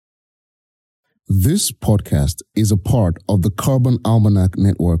This podcast is a part of the Carbon Almanac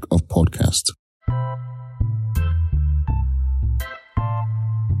network of podcasts.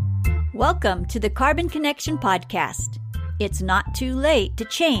 Welcome to the Carbon Connection podcast. It's not too late to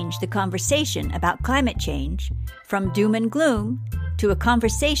change the conversation about climate change from doom and gloom to a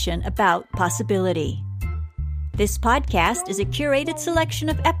conversation about possibility. This podcast is a curated selection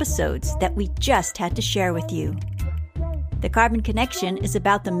of episodes that we just had to share with you. The Carbon Connection is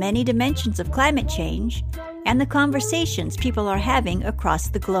about the many dimensions of climate change and the conversations people are having across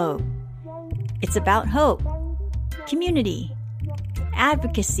the globe. It's about hope, community,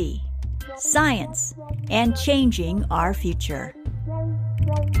 advocacy, science, and changing our future.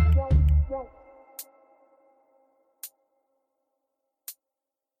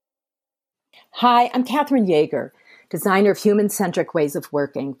 Hi, I'm Katherine Yeager, designer of human-centric ways of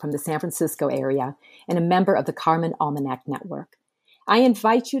working from the San Francisco area and a member of the Carbon Almanac Network. I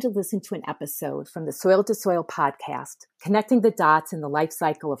invite you to listen to an episode from the Soil to Soil podcast, connecting the dots in the life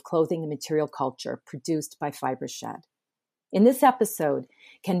cycle of clothing and material culture produced by Fibershed. In this episode,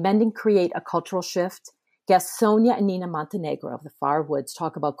 Can Mending Create a Cultural Shift? Guests Sonia and Nina Montenegro of the Far Woods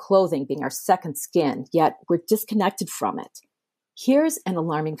talk about clothing being our second skin, yet we're disconnected from it. Here's an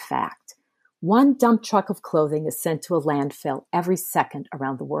alarming fact. 1 dump truck of clothing is sent to a landfill every second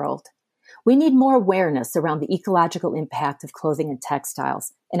around the world. We need more awareness around the ecological impact of clothing and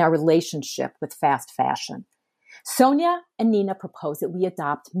textiles and our relationship with fast fashion. Sonia and Nina propose that we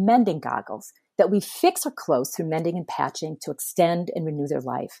adopt mending goggles, that we fix our clothes through mending and patching to extend and renew their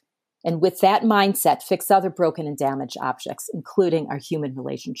life. And with that mindset, fix other broken and damaged objects, including our human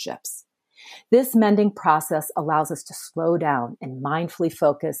relationships. This mending process allows us to slow down and mindfully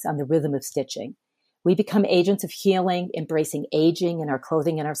focus on the rhythm of stitching. We become agents of healing, embracing aging in our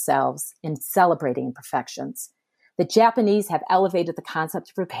clothing and ourselves, and celebrating imperfections. The Japanese have elevated the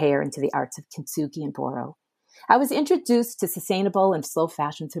concept of repair into the arts of kintsugi and boro. I was introduced to sustainable and slow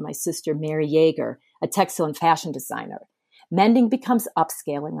fashion through my sister, Mary Yeager, a textile and fashion designer. Mending becomes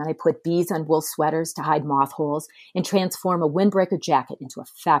upscaling when I put beads on wool sweaters to hide moth holes and transform a windbreaker jacket into a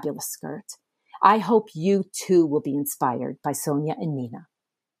fabulous skirt. I hope you too will be inspired by Sonia and Nina.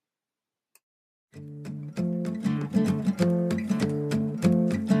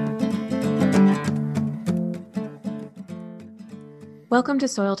 Welcome to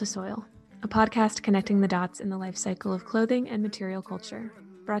Soil, a podcast connecting the dots in the life cycle of clothing and material culture,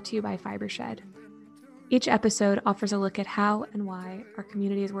 brought to you by Fibershed. Each episode offers a look at how and why our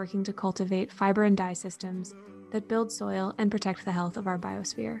community is working to cultivate fiber and dye systems that build soil and protect the health of our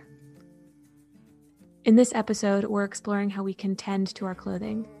biosphere. In this episode, we're exploring how we can tend to our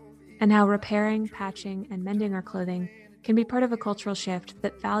clothing and how repairing, patching, and mending our clothing can be part of a cultural shift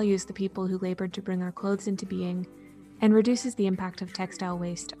that values the people who labored to bring our clothes into being and reduces the impact of textile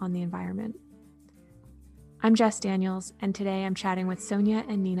waste on the environment. I'm Jess Daniels, and today I'm chatting with Sonia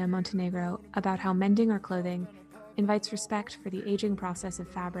and Nina Montenegro about how mending our clothing invites respect for the aging process of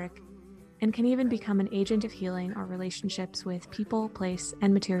fabric and can even become an agent of healing our relationships with people, place,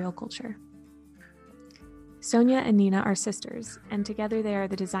 and material culture. Sonia and Nina are sisters, and together they are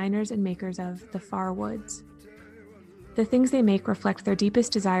the designers and makers of the Far Woods. The things they make reflect their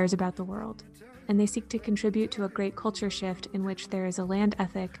deepest desires about the world, and they seek to contribute to a great culture shift in which there is a land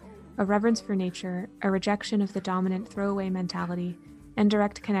ethic, a reverence for nature, a rejection of the dominant throwaway mentality, and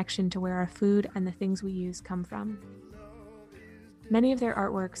direct connection to where our food and the things we use come from. Many of their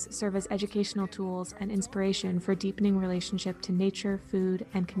artworks serve as educational tools and inspiration for deepening relationship to nature, food,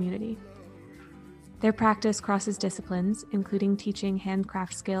 and community. Their practice crosses disciplines, including teaching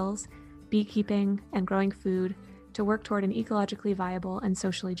handcraft skills, beekeeping, and growing food to work toward an ecologically viable and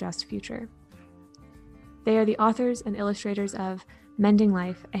socially just future. They are the authors and illustrators of Mending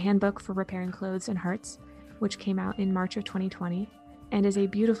Life, a handbook for repairing clothes and hearts, which came out in March of 2020, and is a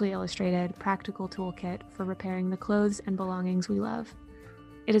beautifully illustrated, practical toolkit for repairing the clothes and belongings we love.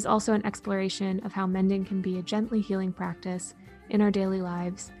 It is also an exploration of how mending can be a gently healing practice in our daily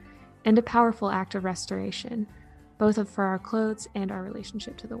lives and a powerful act of restoration, both for our clothes and our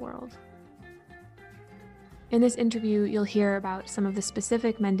relationship to the world. In this interview, you'll hear about some of the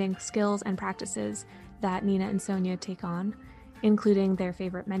specific mending skills and practices that Nina and Sonia take on, including their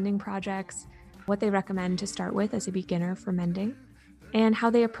favorite mending projects, what they recommend to start with as a beginner for mending, and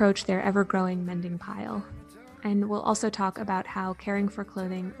how they approach their ever-growing mending pile. And we'll also talk about how caring for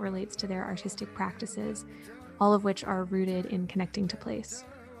clothing relates to their artistic practices, all of which are rooted in connecting to place.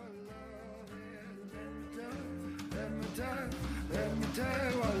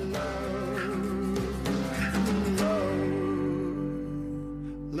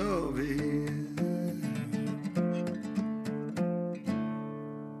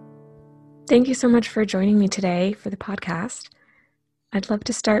 Thank you so much for joining me today for the podcast. I'd love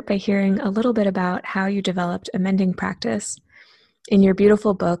to start by hearing a little bit about how you developed a mending practice. In your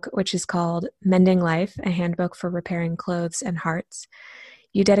beautiful book, which is called Mending Life, a handbook for repairing clothes and hearts,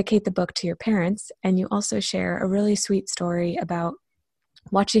 you dedicate the book to your parents, and you also share a really sweet story about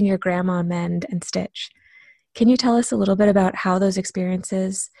watching your grandma mend and stitch. Can you tell us a little bit about how those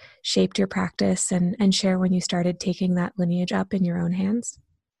experiences shaped your practice and share when you started taking that lineage up in your own hands?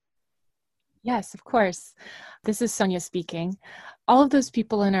 Yes, of course. This is Sonia speaking. All of those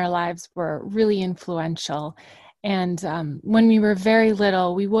people in our lives were really influential. And when we were very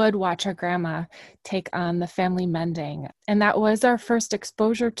little, we would watch our grandma take on the family mending. And that was our first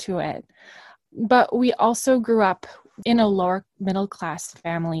exposure to it. But we also grew up in a lower middle class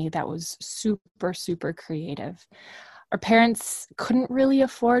family that was super, super creative. Our parents couldn't really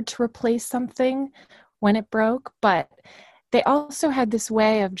afford to replace something when it broke, but they also had this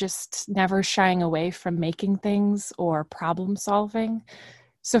way of just never shying away from making things or problem solving.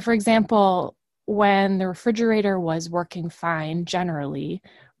 So for example, when the refrigerator was working fine generally,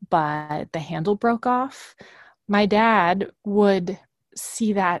 but the handle broke off, my dad would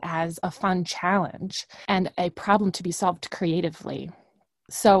see that as a fun challenge and a problem to be solved creatively.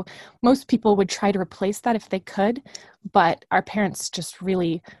 So most people would try to replace that if they could, but our parents just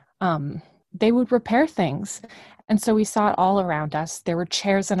really, they would repair things. And so we saw it all around us. There were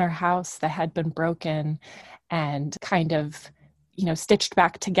chairs in our house that had been broken and kind of, stitched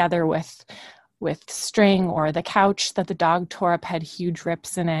back together with string, or the couch that the dog tore up had huge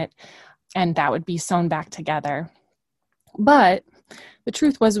rips in it, and that would be sewn back together. But the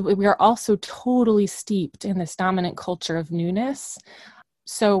truth was, we were also totally steeped in this dominant culture of newness.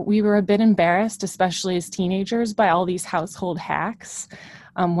 So we were a bit embarrassed, especially as teenagers, by all these household hacks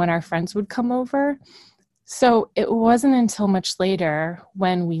when our friends would come over. So it wasn't until much later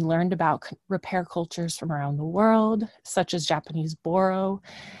when we learned about repair cultures from around the world, such as Japanese boro,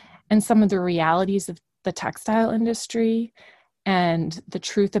 and some of the realities of the textile industry, and the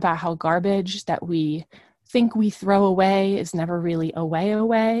truth about how garbage that we think we throw away is never really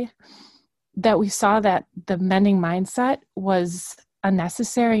away, that we saw that the mending mindset was a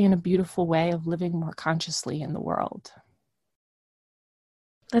necessary and a beautiful way of living more consciously in the world.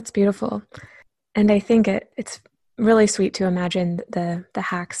 That's beautiful. And I think it's really sweet to imagine the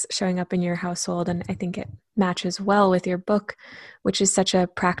hacks showing up in your household. And I think it matches well with your book, which is such a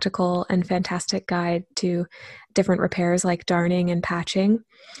practical and fantastic guide to different repairs like darning and patching.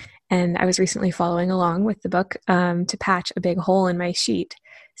 And I was recently following along with the book to patch a big hole in my sheet.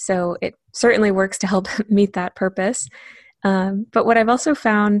 So it certainly works to help meet that purpose. But what I've also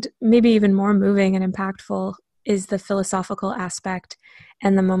found maybe even more moving and impactful is the philosophical aspect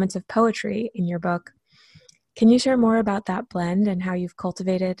and the moments of poetry in your book. Can you share more about that blend and how you've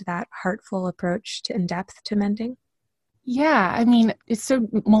cultivated that heartful approach to in-depth to mending? Yeah, I mean, it's so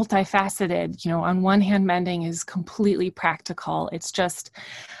multifaceted. On one hand, mending is completely practical. It's just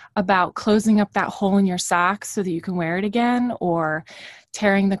about closing up that hole in your sock so that you can wear it again, or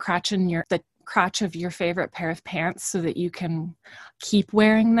tearing the crotch of your favorite pair of pants so that you can keep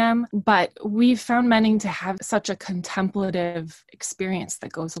wearing them. But we've found mending to have such a contemplative experience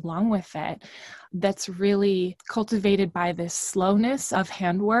that goes along with it, that's really cultivated by this slowness of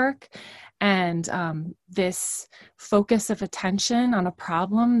handwork and this focus of attention on a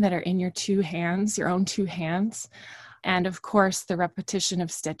problem that are in your own two hands. And of course, the repetition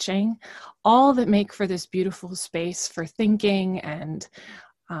of stitching, all that make for this beautiful space for thinking and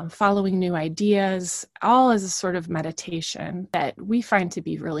following new ideas, all as a sort of meditation that we find to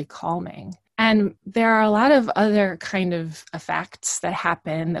be really calming. And there are a lot of other kind of effects that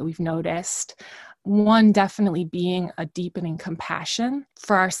happen that we've noticed. One definitely being a deepening compassion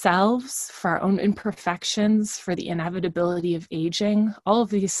for ourselves, for our own imperfections, for the inevitability of aging. All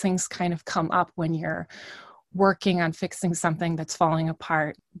of these things kind of come up when you're working on fixing something that's falling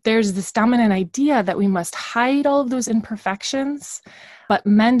apart. There's this dominant idea that we must hide all of those imperfections, but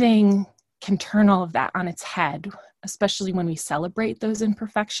mending can turn all of that on its head, especially when we celebrate those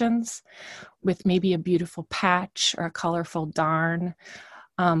imperfections with maybe a beautiful patch or a colorful darn.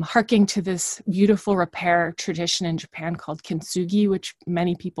 Harking to this beautiful repair tradition in Japan called kintsugi, which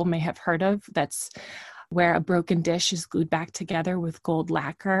many people may have heard of. That's where a broken dish is glued back together with gold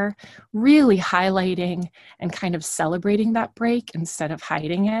lacquer, really highlighting and kind of celebrating that break instead of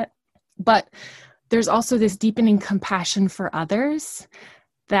hiding it. But there's also this deepening compassion for others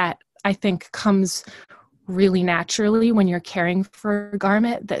that I think comes really naturally when you're caring for a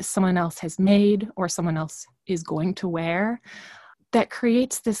garment that someone else has made or someone else is going to wear. that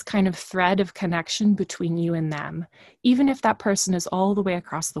creates this kind of thread of connection between you and them. Even if that person is all the way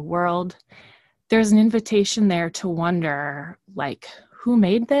across the world, there's an invitation there to wonder, like, who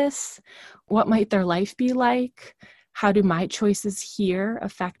made this? What might their life be like? How do my choices here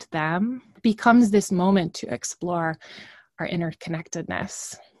affect them? It becomes this moment to explore our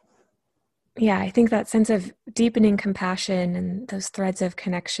interconnectedness. Yeah, I think that sense of deepening compassion and those threads of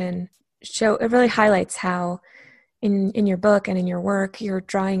connection it really highlights how in your book and in your work, you're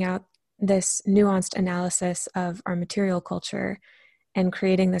drawing out this nuanced analysis of our material culture and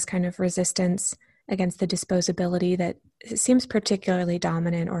creating this kind of resistance against the disposability that seems particularly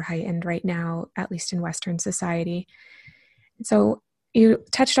dominant or heightened right now, at least in Western society. So you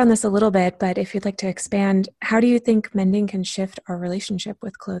touched on this a little bit, but if you'd like to expand, how do you think mending can shift our relationship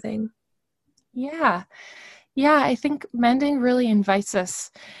with clothing? Yeah, I think mending really invites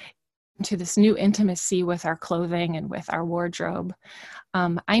us into this new intimacy with our clothing and with our wardrobe.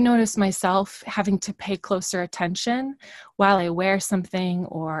 I notice myself having to pay closer attention while I wear something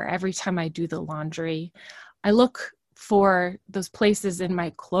or every time I do the laundry. I look for those places in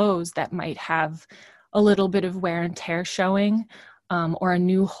my clothes that might have a little bit of wear and tear showing, or a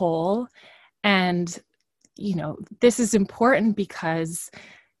new hole. And, this is important because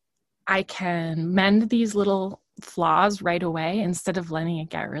I can mend these little flaws right away instead of letting it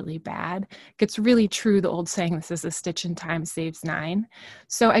get really bad. It's really true, the old saying, this is a stitch in time saves 9.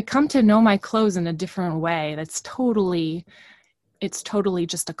 So I come to know my clothes in a different way. It's totally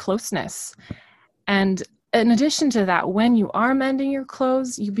just a closeness. And in addition to that, when you are mending your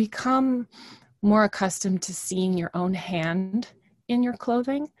clothes, you become more accustomed to seeing your own hand in your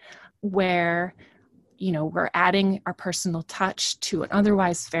clothing, where we're adding our personal touch to an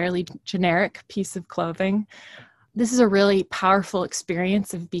otherwise fairly generic piece of clothing. This is a really powerful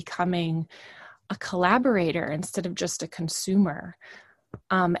experience of becoming a collaborator instead of just a consumer.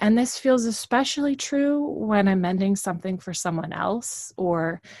 And this feels especially true when I'm mending something for someone else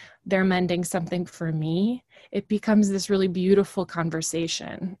or they're mending something for me. It becomes this really beautiful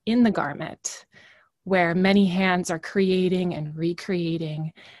conversation in the garment where many hands are creating and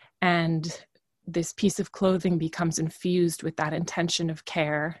recreating, and this piece of clothing becomes infused with that intention of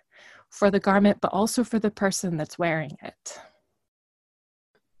care for the garment, but also for the person that's wearing it.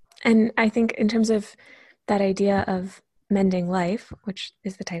 And I think in terms of that idea of mending life, which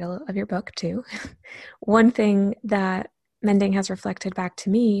is the title of your book too, one thing that mending has reflected back to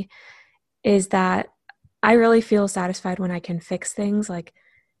me is that I really feel satisfied when I can fix things, like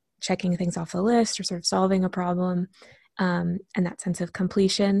checking things off the list or sort of solving a problem, and that sense of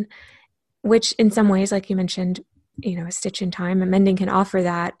completion, which in some ways, like you mentioned, a stitch in time, and mending can offer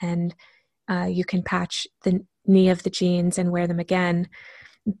that, and you can patch the knee of the jeans and wear them again.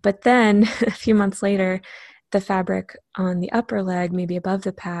 But then a few months later, the fabric on the upper leg, maybe above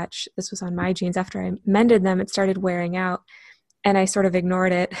the patch, this was on my jeans, after I mended them, it started wearing out, and I sort of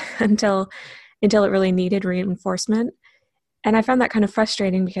ignored it until it really needed reinforcement. And I found that kind of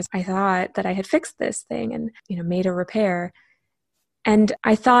frustrating because I thought that I had fixed this thing and, made a repair. And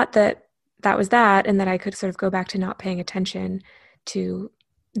I thought that was that, and that I could sort of go back to not paying attention to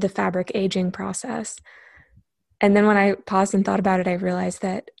the fabric aging process. And then when I paused and thought about it, I realized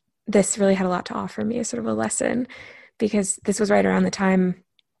that this really had a lot to offer me as sort of a lesson, because this was right around the time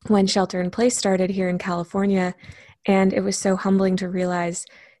when shelter in place started here in California. And it was so humbling to realize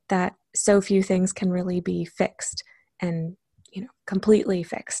that so few things can really be fixed and, completely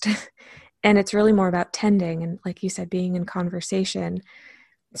fixed. And it's really more about tending and, like you said, being in conversation.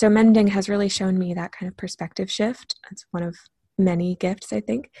 So mending has really shown me that kind of perspective shift. It's one of many gifts, I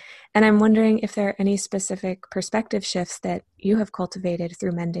think. And I'm wondering if there are any specific perspective shifts that you have cultivated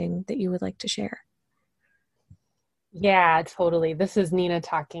through mending that you would like to share. Yeah, totally. This is Nina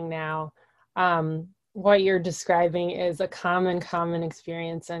talking now. What you're describing is a common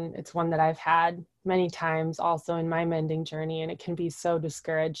experience, and it's one that I've had many times also in my mending journey, and it can be so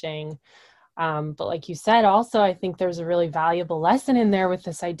discouraging. But like you said, also, I think there's a really valuable lesson in there with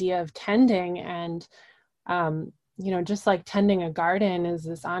this idea of tending. And, just like tending a garden is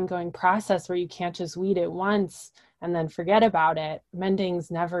this ongoing process where you can't just weed it once and then forget about it.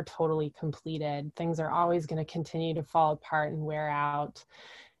 Mending's never totally completed. Things are always going to continue to fall apart and wear out.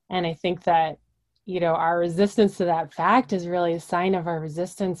 And I think that, our resistance to that fact is really a sign of our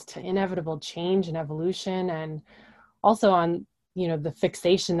resistance to inevitable change and evolution, and also on the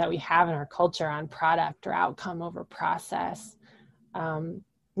fixation that we have in our culture on product or outcome over process.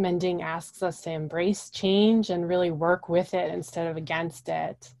 Mending asks us to embrace change and really work with it instead of against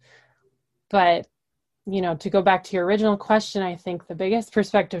it. But, to go back to your original question, I think the biggest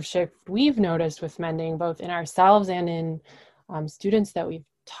perspective shift we've noticed with mending, both in ourselves and in students that we've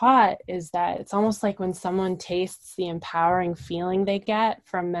taught is that it's almost like when someone tastes the empowering feeling they get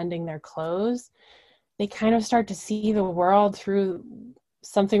from mending their clothes, they kind of start to see the world through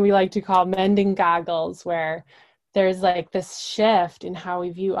something we like to call mending goggles, where there's like this shift in how we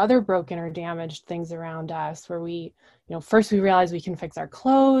view other broken or damaged things around us, where we, first we realize we can fix our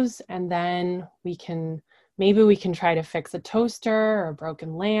clothes, and then maybe we can try to fix a toaster or a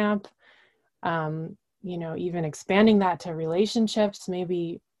broken lamp. Even expanding that to relationships,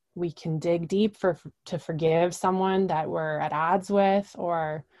 maybe we can dig deep to forgive someone that we're at odds with,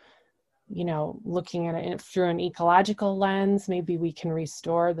 or, looking at it through an ecological lens, maybe we can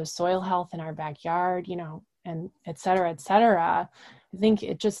restore the soil health in our backyard, and et cetera, et cetera. I think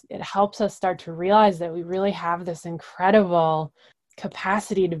it helps us start to realize that we really have this incredible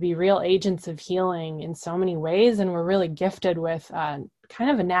capacity to be real agents of healing in so many ways. And we're really gifted with kind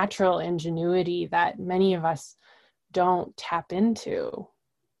of a natural ingenuity that many of us don't tap into.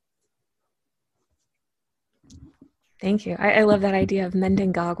 Thank you. I love that idea of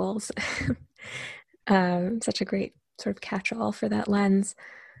mending goggles. Such a great sort of catch-all for that lens.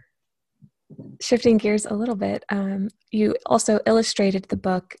 Shifting gears a little bit, you also illustrated the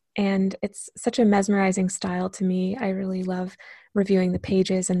book, and it's such a mesmerizing style to me. I really love reviewing the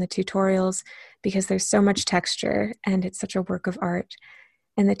pages and the tutorials because there's so much texture and it's such a work of art.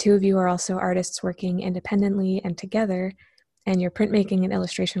 And the two of you are also artists working independently and together, and your printmaking and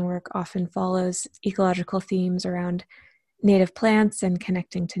illustration work often follows ecological themes around native plants and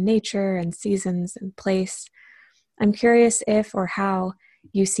connecting to nature and seasons and place. I'm curious if or how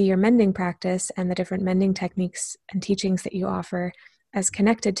you see your mending practice and the different mending techniques and teachings that you offer as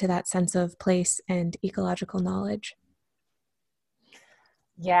connected to that sense of place and ecological knowledge.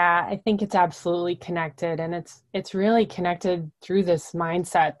 Yeah, I think it's absolutely connected, and it's really connected through this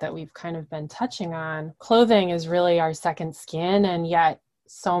mindset that we've kind of been touching on. Clothing is really our second skin, and yet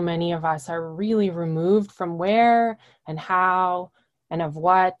so many of us are really removed from where and how and of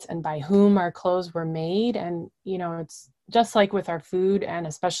what and by whom our clothes were made. And, it's just like with our food, and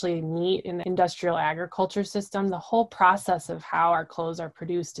especially meat in the industrial agriculture system, the whole process of how our clothes are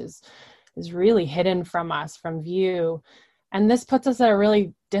produced is really hidden from us, from view. And this puts us at a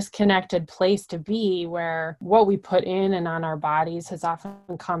really disconnected place to be, where what we put in and on our bodies has often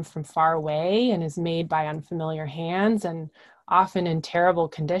come from far away and is made by unfamiliar hands and often in terrible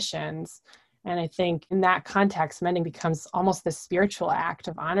conditions. And I think in that context, mending becomes almost this spiritual act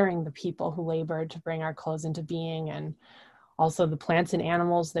of honoring the people who labored to bring our clothes into being, and also the plants and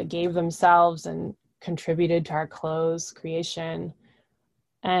animals that gave themselves and contributed to our clothes creation.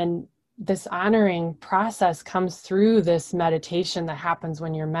 And this honoring process comes through this meditation that happens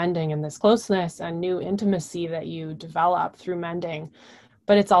when you're mending, and this closeness and new intimacy that you develop through mending.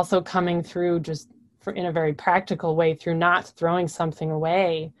 But it's also coming through in a very practical way, through not throwing something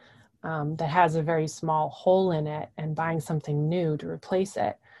away that has a very small hole in it and buying something new to replace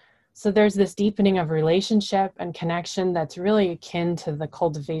it. So there's this deepening of relationship and connection that's really akin to the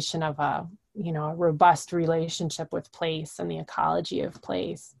cultivation of a robust relationship with place and the ecology of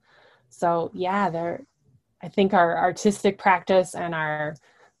place. So yeah, I think our artistic practice and our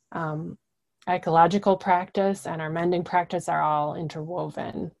ecological practice and our mending practice are all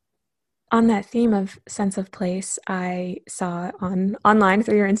interwoven. On that theme of sense of place, I saw online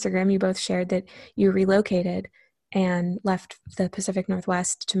through your Instagram, you both shared that you relocated and left the Pacific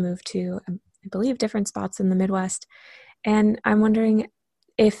Northwest to move to, I believe, different spots in the Midwest. And I'm wondering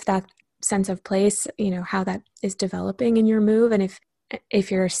if that sense of place, how that is developing in your move, and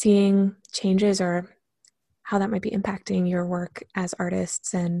if you're seeing changes or how that might be impacting your work as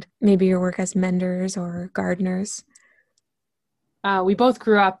artists and maybe your work as menders or gardeners. We both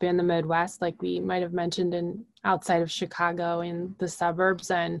grew up in the Midwest, like we might have mentioned, outside of Chicago in the suburbs.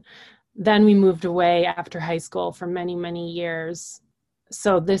 And then we moved away after high school for many, many years.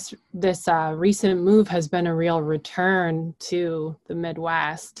 So this recent move has been a real return to the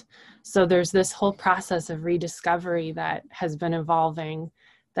Midwest. So there's this whole process of rediscovery that has been evolving.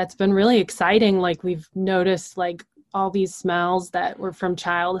 That's been really exciting. Like we've noticed like all these smells that were from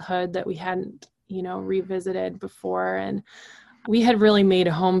childhood that we hadn't, revisited before. And we had really made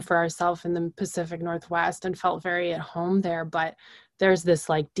a home for ourselves in the Pacific Northwest and felt very at home there. But there's this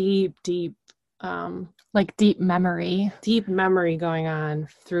like deep memory going on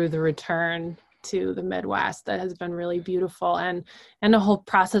through the return to the Midwest that has been really beautiful, and a whole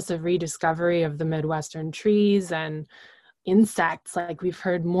process of rediscovery of the Midwestern trees and insects. Like we've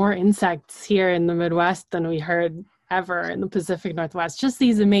heard more insects here in the Midwest than we heard ever in the Pacific Northwest. Just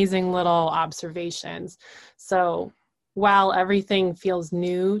these amazing little observations. So while everything feels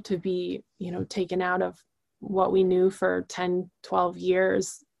new to be, taken out of what we knew for 10, 12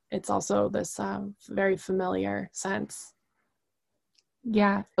 years, it's also this very familiar sense.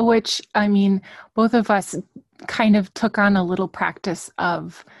 Yeah, which, I mean, both of us kind of took on a little practice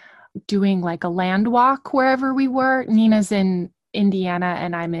of doing like a land walk wherever we were. Nina's in Indiana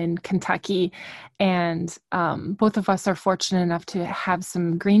and I'm in Kentucky. And both of us are fortunate enough to have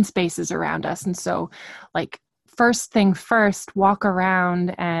some green spaces around us. And so, like, first thing first, walk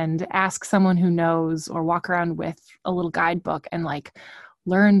around and ask someone who knows, or walk around with a little guidebook and like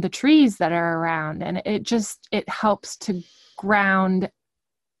learn the trees that are around. And it helps to ground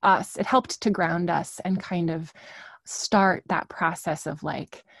us. It helped to ground us and kind of start that process of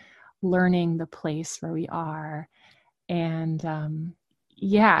like learning the place where we are. And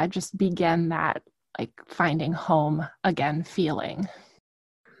just begin that like finding home again feeling.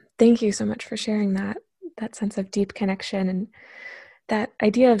 Thank you so much for sharing that sense of deep connection. And that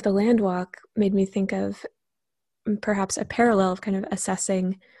idea of the land walk made me think of perhaps a parallel of kind of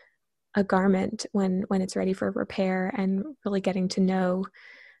assessing a garment when it's ready for repair, and really getting to know,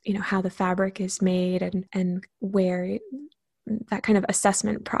 how the fabric is made, and where that kind of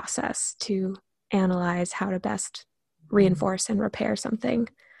assessment process to analyze how to best reinforce and repair something.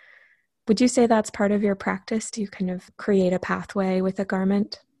 Would you say that's part of your practice? Do you kind of create a pathway with a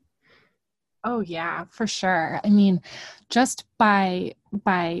garment? Oh yeah, for sure. I mean, just by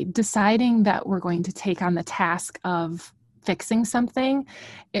deciding that we're going to take on the task of fixing something,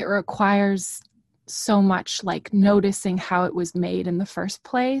 it requires so much like noticing how it was made in the first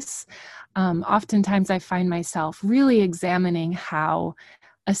place. Oftentimes I find myself really examining how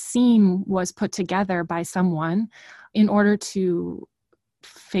a seam was put together by someone in order to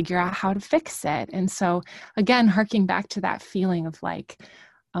figure out how to fix it. And so again, harking back to that feeling of like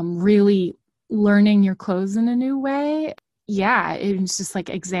really learning your clothes in a new way. Yeah, it's just like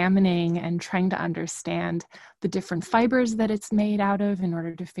examining and trying to understand the different fibers that it's made out of in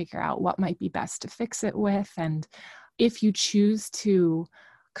order to figure out what might be best to fix it with. And if you choose to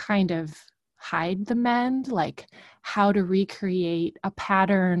kind of hide the mend, like how to recreate a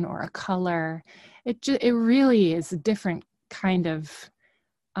pattern or a color, it really is a different kind of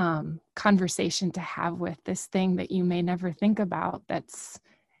conversation to have with this thing that you may never think about, that's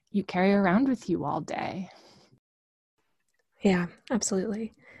you carry around with you all day. Yeah,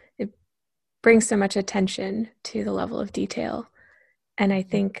 absolutely. It brings so much attention to the level of detail. And I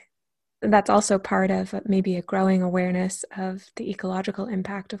think that's also part of maybe a growing awareness of the ecological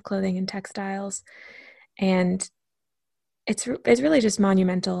impact of clothing and textiles. And it's really just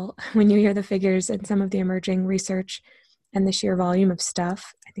monumental when you hear the figures and some of the emerging research and the sheer volume of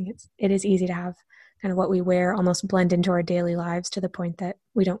stuff. I think it is easy to have kind of what we wear almost blend into our daily lives to the point that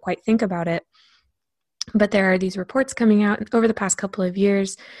we don't quite think about it. But there are these reports coming out over the past couple of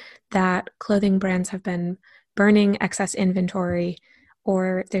years that clothing brands have been burning excess inventory,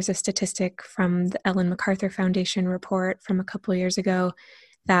 or there's a statistic from the Ellen MacArthur Foundation report from a couple of years ago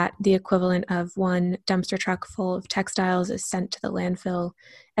that the equivalent of one dumpster truck full of textiles is sent to the landfill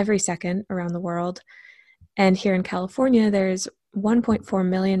every second around the world. And here in California, there's 1.4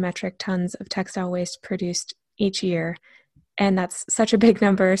 million metric tons of textile waste produced each year. And that's such a big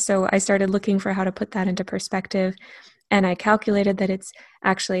number. So I started looking for how to put that into perspective. And I calculated that it's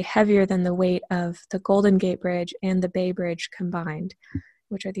actually heavier than the weight of the Golden Gate Bridge and the Bay Bridge combined,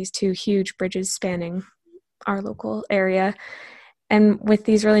 which are these two huge bridges spanning our local area. And with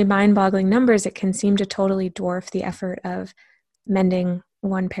these really mind-boggling numbers, it can seem to totally dwarf the effort of mending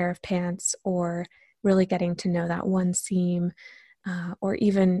one pair of pants, or really getting to know that one seam, or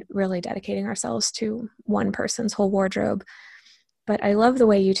even really dedicating ourselves to one person's whole wardrobe. But I love the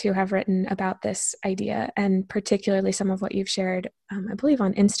way you two have written about this idea, and particularly some of what you've shared, I believe,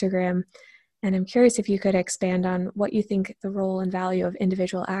 on Instagram. And I'm curious if you could expand on what you think the role and value of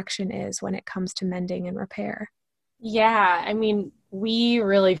individual action is when it comes to mending and repair. Yeah, I mean, we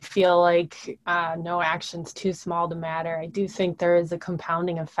really feel like no action's too small to matter. I do think there is a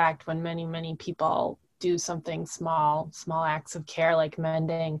compounding effect when many, many people do something small acts of care like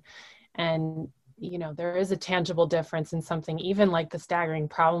mending. And, you know, there is a tangible difference in something even like the staggering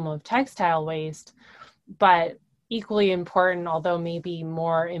problem of textile waste. But equally important, although maybe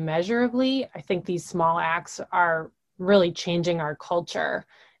more immeasurably, I think these small acts are really changing our culture.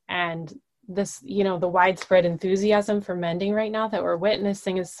 And this, you know, the widespread enthusiasm for mending right now that we're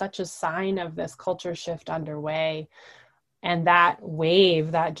witnessing is such a sign of this culture shift underway. And that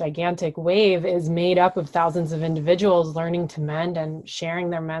wave, that gigantic wave, is made up of thousands of individuals learning to mend and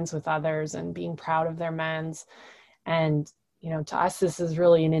sharing their mends with others and being proud of their mends. And, you know, to us, this is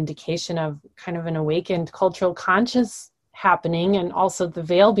really an indication of kind of an awakened cultural conscious happening, and also the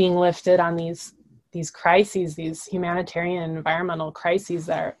veil being lifted on these these crises, these humanitarian and environmental crises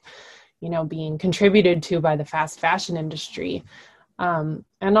that are, being contributed to by the fast fashion industry. And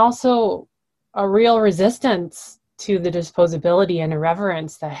also a real resistance to the disposability and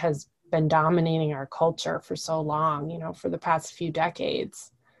irreverence that has been dominating our culture for so long, for the past few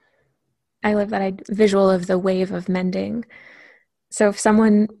decades. I love that visual of the wave of mending. So if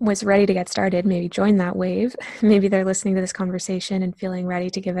someone was ready to get started, maybe join that wave. Maybe they're listening to this conversation and feeling ready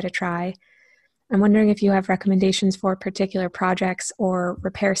to give it a try. I'm wondering if you have recommendations for particular projects or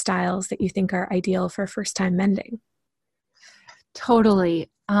repair styles that you think are ideal for first-time mending. Totally.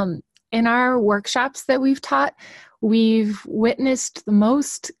 In our workshops that we've taught, we've witnessed the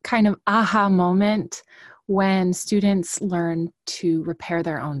most kind of aha moment when students learn to repair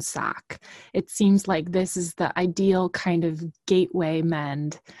their own sock. It seems like this is the ideal kind of gateway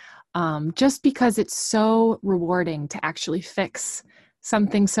mend, just because it's so rewarding to actually fix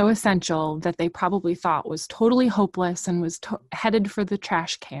something so essential that they probably thought was totally hopeless and was headed for the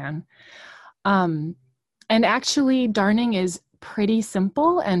trash can. And actually, darning is pretty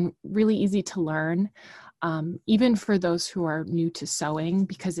simple and really easy to learn, even for those who are new to sewing,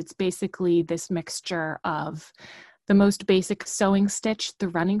 because it's basically this mixture of the most basic sewing stitch, the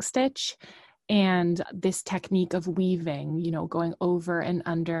running stitch, and this technique of weaving, going over and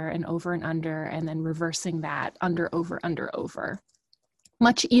under and over and under, and then reversing that under, over, under, over.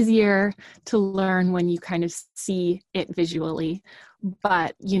 Much easier to learn when you kind of see it visually.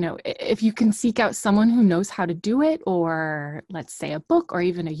 But, if you can seek out someone who knows how to do it, or let's say a book or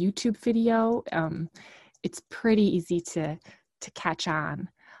even a YouTube video, it's pretty easy to catch on.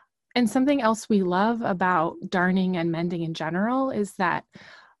 And something else we love about darning and mending in general is that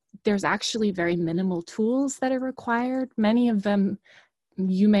there's actually very minimal tools that are required. Many of them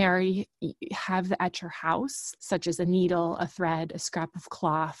you may already have at your house, such as a needle, a thread, a scrap of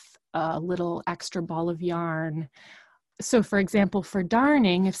cloth, a little extra ball of yarn. So for example, for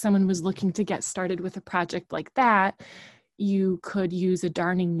darning, if someone was looking to get started with a project like that, you could use a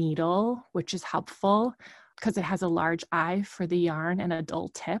darning needle, which is helpful because it has a large eye for the yarn and a dull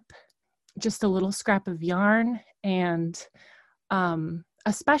tip. Just a little scrap of yarn and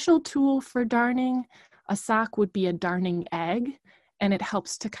a special tool for darning a sock would be a darning egg, and it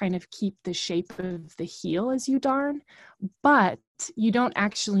helps to kind of keep the shape of the heel as you darn. But you don't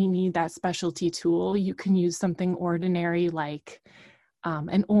actually need that specialty tool. You can use something ordinary like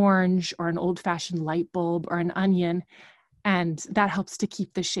an orange or an old-fashioned light bulb or an onion, and that helps to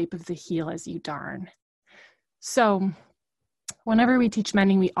keep the shape of the heel as you darn. So whenever we teach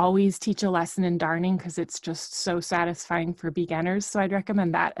mending, we always teach a lesson in darning because it's just so satisfying for beginners. So I'd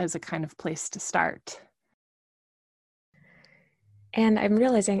recommend that as a kind of place to start. And I'm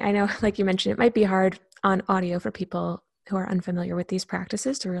realizing, I know, like you mentioned, it might be hard on audio for people who are unfamiliar with these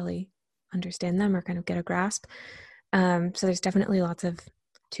practices to really understand them or kind of get a grasp. So there's definitely lots of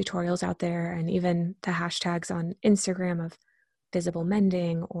tutorials out there, and even the hashtags on Instagram of visible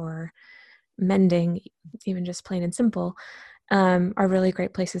mending or mending, even just plain and simple, are really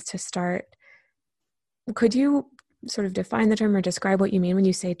great places to start. Could you sort of define the term or describe what you mean when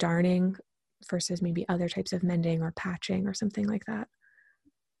you say darning versus maybe other types of mending or patching or something like that?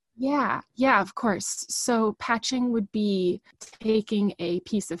 Yeah, of course. So patching would be taking a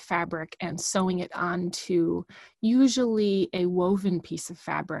piece of fabric and sewing it onto usually a woven piece of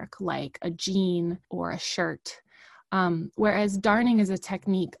fabric like a jean or a shirt. Whereas darning is a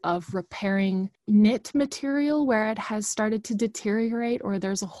technique of repairing knit material where it has started to deteriorate or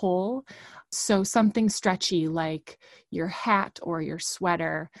there's a hole. So something stretchy like your hat or your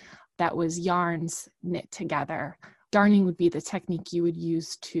sweater that was yarns knit together. Darning would be the technique you would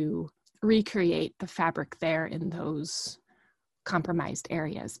use to recreate the fabric there in those compromised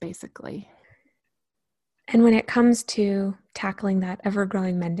areas, basically. And when it comes to tackling that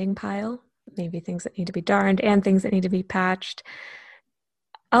ever-growing mending pile, maybe things that need to be darned and things that need to be patched,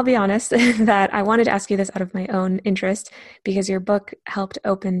 I'll be honest that I wanted to ask you this out of my own interest because your book helped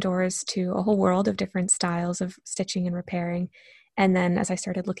open doors to a whole world of different styles of stitching and repairing. And then as I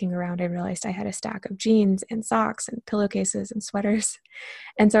started looking around, I realized I had a stack of jeans and socks and pillowcases and sweaters.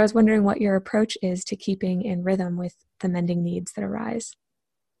 And so I was wondering what your approach is to keeping in rhythm with the mending needs that arise.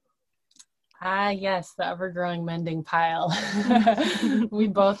 Yes, the ever-growing mending pile. We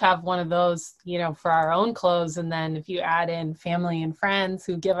both have one of those, for our own clothes. And then if you add in family and friends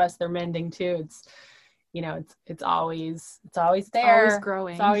who give us their mending too, it's always there. Always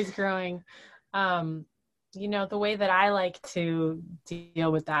growing. It's always growing. The way that I like to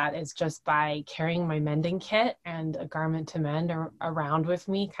deal with that is just by carrying my mending kit and a garment to mend around with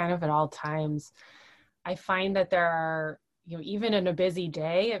me kind of at all times. I find that there are, even in a busy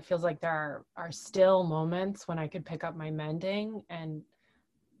day, it feels like there are still moments when I could pick up my mending. And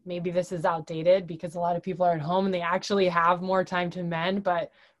maybe this is outdated because a lot of people are at home and they actually have more time to mend.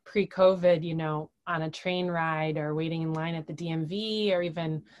 But pre-COVID, on a train ride or waiting in line at the DMV, or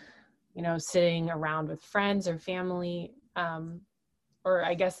even, sitting around with friends or family, or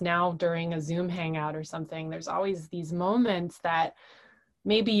I guess now during a Zoom hangout or something, there's always these moments that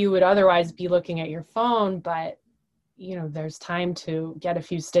maybe you would otherwise be looking at your phone, but there's time to get a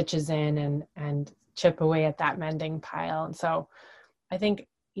few stitches in and chip away at that mending pile. And so I think,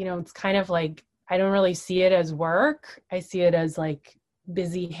 it's kind of like, I don't really see it as work. I see it as like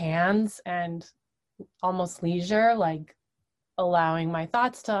busy hands and almost leisure, like allowing my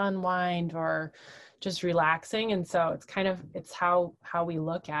thoughts to unwind or just relaxing. And so it's how we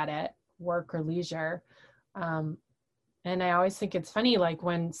look at it, work or leisure. And I always think it's funny, like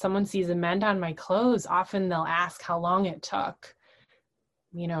when someone sees a mend on my clothes, often they'll ask how long it took.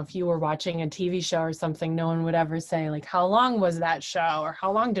 If you were watching a TV show or something, no one would ever say like, how long was that show? Or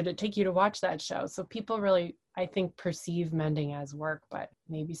how long did it take you to watch that show? So people really, I think, perceive mending as work, but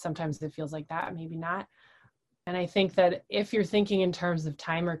maybe sometimes it feels like that, maybe not. And I think that if you're thinking in terms of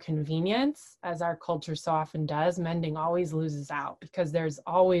time or convenience, as our culture so often does, mending always loses out because there's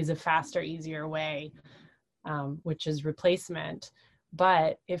always a faster, easier way, which is replacement.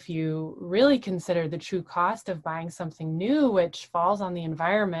 But if you really consider the true cost of buying something new, which falls on the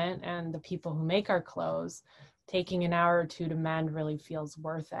environment and the people who make our clothes, taking an hour or two to mend really feels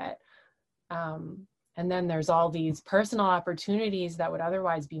worth it. And then there's all these personal opportunities that would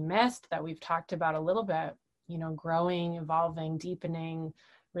otherwise be missed that we've talked about a little bit, growing, evolving, deepening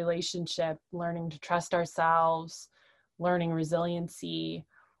relationship, learning to trust ourselves, learning resiliency.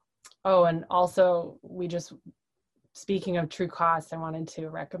 Oh, and also speaking of true cost, I wanted to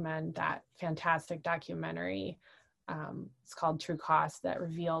recommend that fantastic documentary. It's called True Cost, that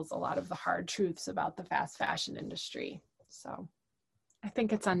reveals a lot of the hard truths about the fast fashion industry. So I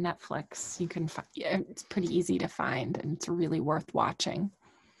think it's on Netflix. You can it's pretty easy to find and it's really worth watching.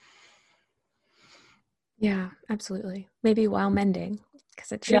 Yeah, absolutely. Maybe while mending,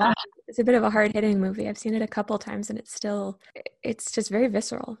 because it's a bit of a hard-hitting movie. I've seen it a couple times and it's just very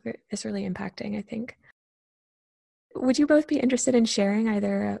visceral, very viscerally impacting, I think. Would you both be interested in sharing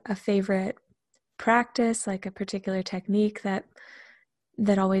either a favorite practice, like a particular technique that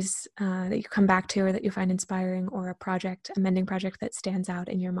always that you come back to or that you find inspiring, or a mending project that stands out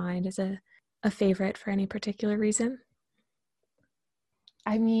in your mind as a favorite for any particular reason?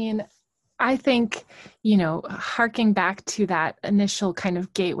 I mean, I think, harking back to that initial kind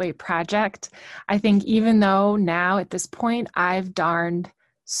of gateway project, I think even though now at this point I've darned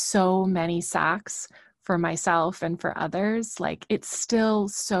so many socks for myself and for others, like it's still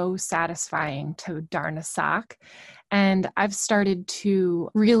so satisfying to darn a sock. And I've started to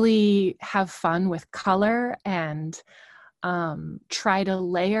really have fun with color and try to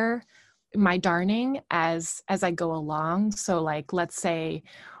layer my darning as I go along. So like, let's say,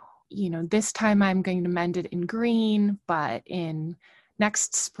 this time I'm going to mend it in green, but in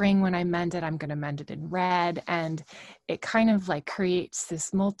next spring when I mend it, I'm going to mend it in red. And it kind of like creates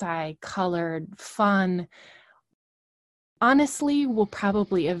this multicolored fun. Honestly, will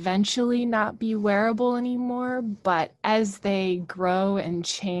probably eventually not be wearable anymore, but as they grow and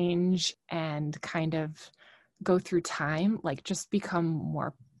change and kind of go through time, like just become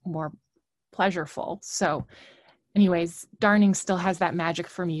more pleasureful. So anyways, darning still has that magic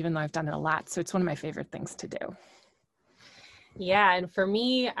for me, even though I've done it a lot. So it's one of my favorite things to do. Yeah. And for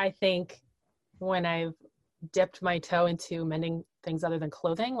me, I think when I've dipped my toe into mending things other than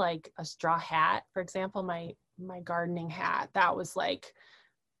clothing, like a straw hat, for example, my gardening hat, that was like,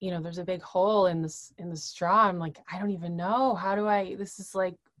 there's a big hole in the straw. I'm like, I don't even know. This is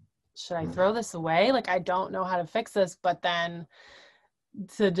like, should I throw this away? Like, I don't know how to fix this. But then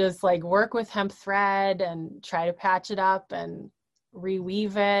to just like work with hemp thread and try to patch it up and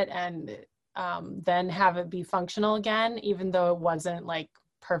reweave it and then have it be functional again, even though it wasn't like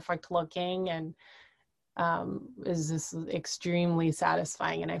perfect looking, and is just extremely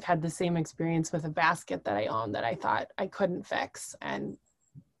satisfying. And I've had the same experience with a basket that I own that I thought I couldn't fix. And,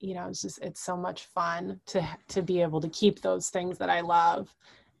 it's so much fun to be able to keep those things that I love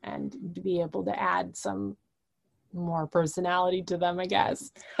and to be able to add some more personality to them, I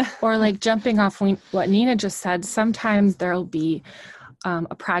guess. Or like jumping off what Nina just said, sometimes there'll be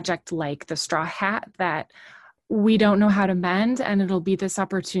a project like the straw hat that we don't know how to mend, and it'll be this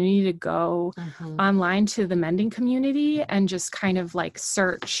opportunity to go online to the mending community and just kind of like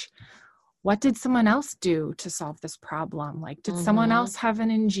search, what did someone else do to solve this problem? Like, did someone else have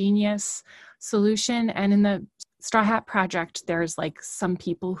an ingenious solution? And in the straw hat project, there's like some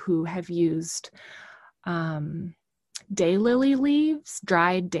people who have used daylily leaves,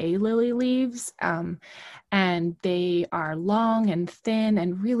 dried daylily leaves, and they are long and thin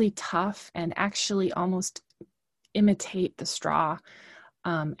and really tough and actually almost imitate the straw.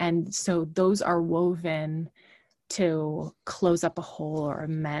 And so those are woven to close up a hole or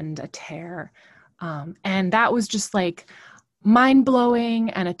mend a tear. And that was just like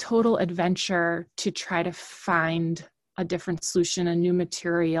mind-blowing and a total adventure to try to find a different solution, a new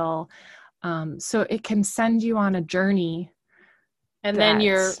material. So it can send you on a journey. And then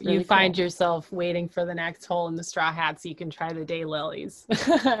you really find cool. yourself waiting for the next hole in the straw hat so you can try the daylilies.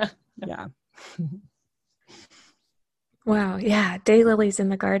 Yeah. Wow. Yeah. Daylilies in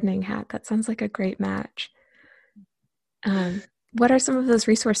the gardening hat. That sounds like a great match. What are some of those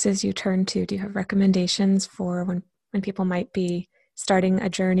resources you turn to? Do you have recommendations for when people might be starting a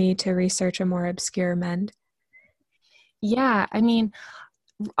journey to research a more obscure mend? Yeah. I mean,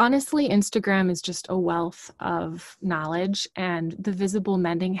 honestly, Instagram is just a wealth of knowledge, and the visible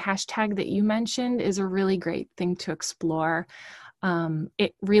mending hashtag that you mentioned is a really great thing to explore.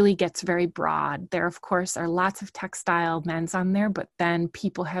 It really gets very broad. There, of course, are lots of textile mends on there, but then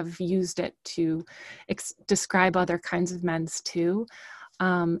people have used it to describe other kinds of mends too.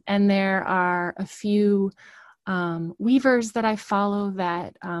 And there are a few weavers that I follow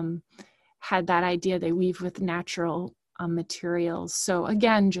that had that idea. They weave with natural materials. So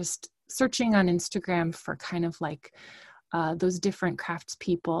again, just searching on Instagram for kind of like those different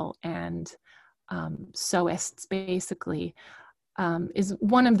craftspeople and sewists basically is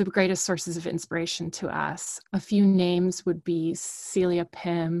one of the greatest sources of inspiration to us. A few names would be Celia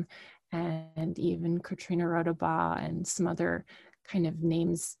Pym and even Katrina Rodabaugh and some other kind of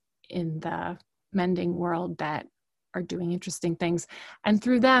names in the mending world that are doing interesting things. And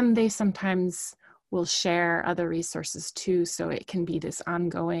through them, they sometimes will share other resources too. So it can be this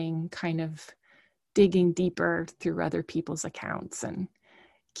ongoing kind of digging deeper through other people's accounts, and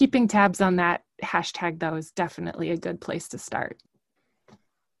keeping tabs on that hashtag, though, is definitely a good place to start.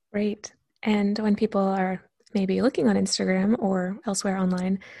 Great. And when people are maybe looking on Instagram or elsewhere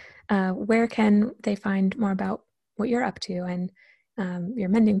online, where can they find more about what you're up to and your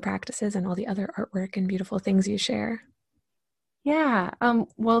mending practices and all the other artwork and beautiful things you share? Yeah.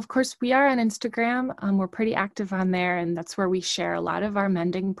 Well, of course, we are on Instagram. We're pretty active on there, and that's where we share a lot of our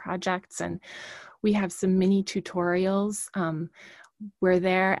mending projects. And we have some mini tutorials. We're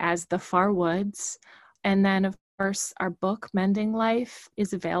there as the Far Woods. And then, of course, our book, Mending Life,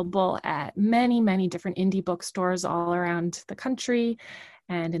 is available at many, many different indie bookstores all around the country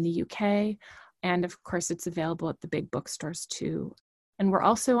and in the UK. And of course, it's available at the big bookstores too. And we're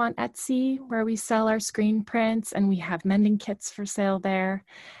also on Etsy, where we sell our screen prints, and we have mending kits for sale there.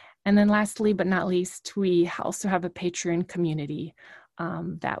 And then lastly, but not least, we also have a Patreon community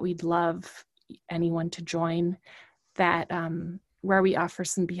that we'd love anyone to join, that where we offer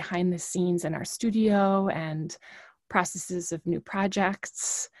some behind the scenes in our studio and processes of new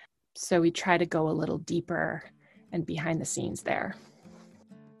projects. So we try to go a little deeper and behind the scenes there.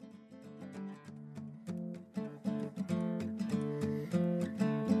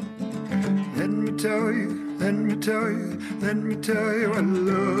 Let me tell you, let me tell you, let me tell you I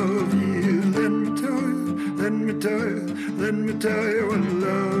love you. Let me tell you, let me tell you, let me tell you I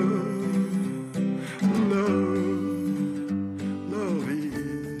love you.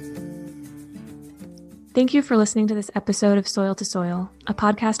 Thank you for listening to this episode of Soil to Soil, a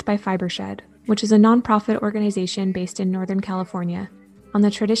podcast by Fibershed, which is a nonprofit organization based in Northern California on the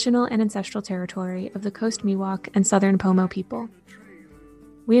traditional and ancestral territory of the Coast Miwok and Southern Pomo people.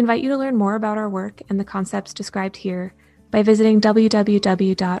 We invite you to learn more about our work and the concepts described here by visiting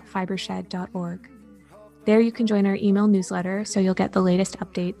www.fibershed.org. There you can join our email newsletter so you'll get the latest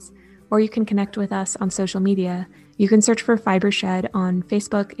updates, or you can connect with us on social media. You can search for Fibershed on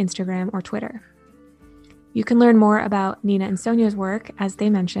Facebook, Instagram, or Twitter. You can learn more about Nina and Sonia's work, as they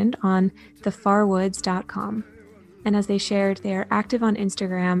mentioned, on thefarwoods.com. And as they shared, they are active on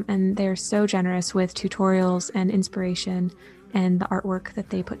Instagram, and they're so generous with tutorials and inspiration and the artwork that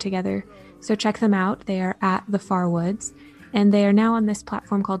they put together. So check them out. They are at The Far Woods, and they are now on this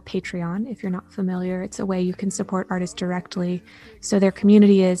platform called Patreon. If you're not familiar, it's a way you can support artists directly. So their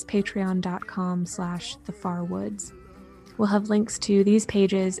community is patreon.com/thefarwoods. We'll have links to these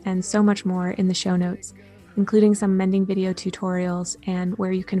pages and so much more in the show notes, including some mending video tutorials and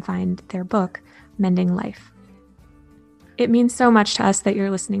where you can find their book, Mending Life. It means so much to us that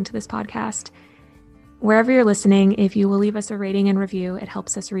you're listening to this podcast. Wherever you're listening, if you will leave us a rating and review, it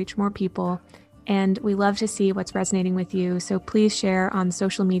helps us reach more people And we love to see what's resonating with you. So please share on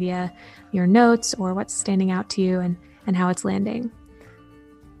social media your notes or what's standing out to you and how it's landing.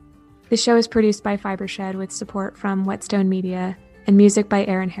 The show is produced by Fibershed with support from Whetstone Media and music by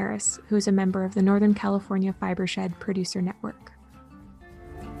Aaron Harris, who is a member of the Northern California Fibershed Producer Network.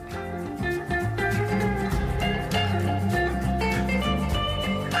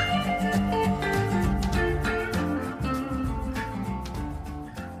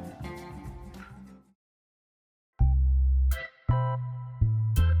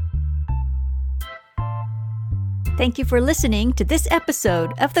 Thank you for listening to this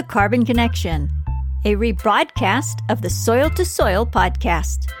episode of The Carbon Connection, a rebroadcast of the Soil to Soil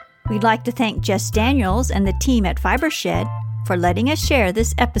podcast. We'd like to thank Jess Daniels and the team at Fibershed for letting us share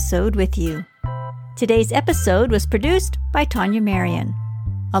this episode with you. Today's episode was produced by Tanya Marion,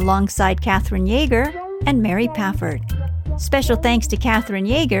 alongside Catherine Yeager and Mary Pafford. Special thanks to Catherine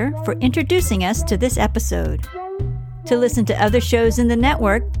Yeager for introducing us to this episode. To listen to other shows in the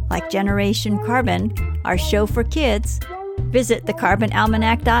network, like Generation Carbon, our show for kids, visit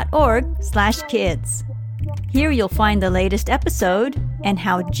thecarbonalmanac.org/kids. Here you'll find the latest episode and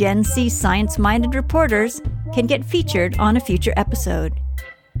how Gen Z science-minded reporters can get featured on a future episode.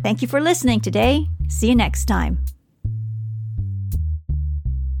 Thank you for listening today. See you next time.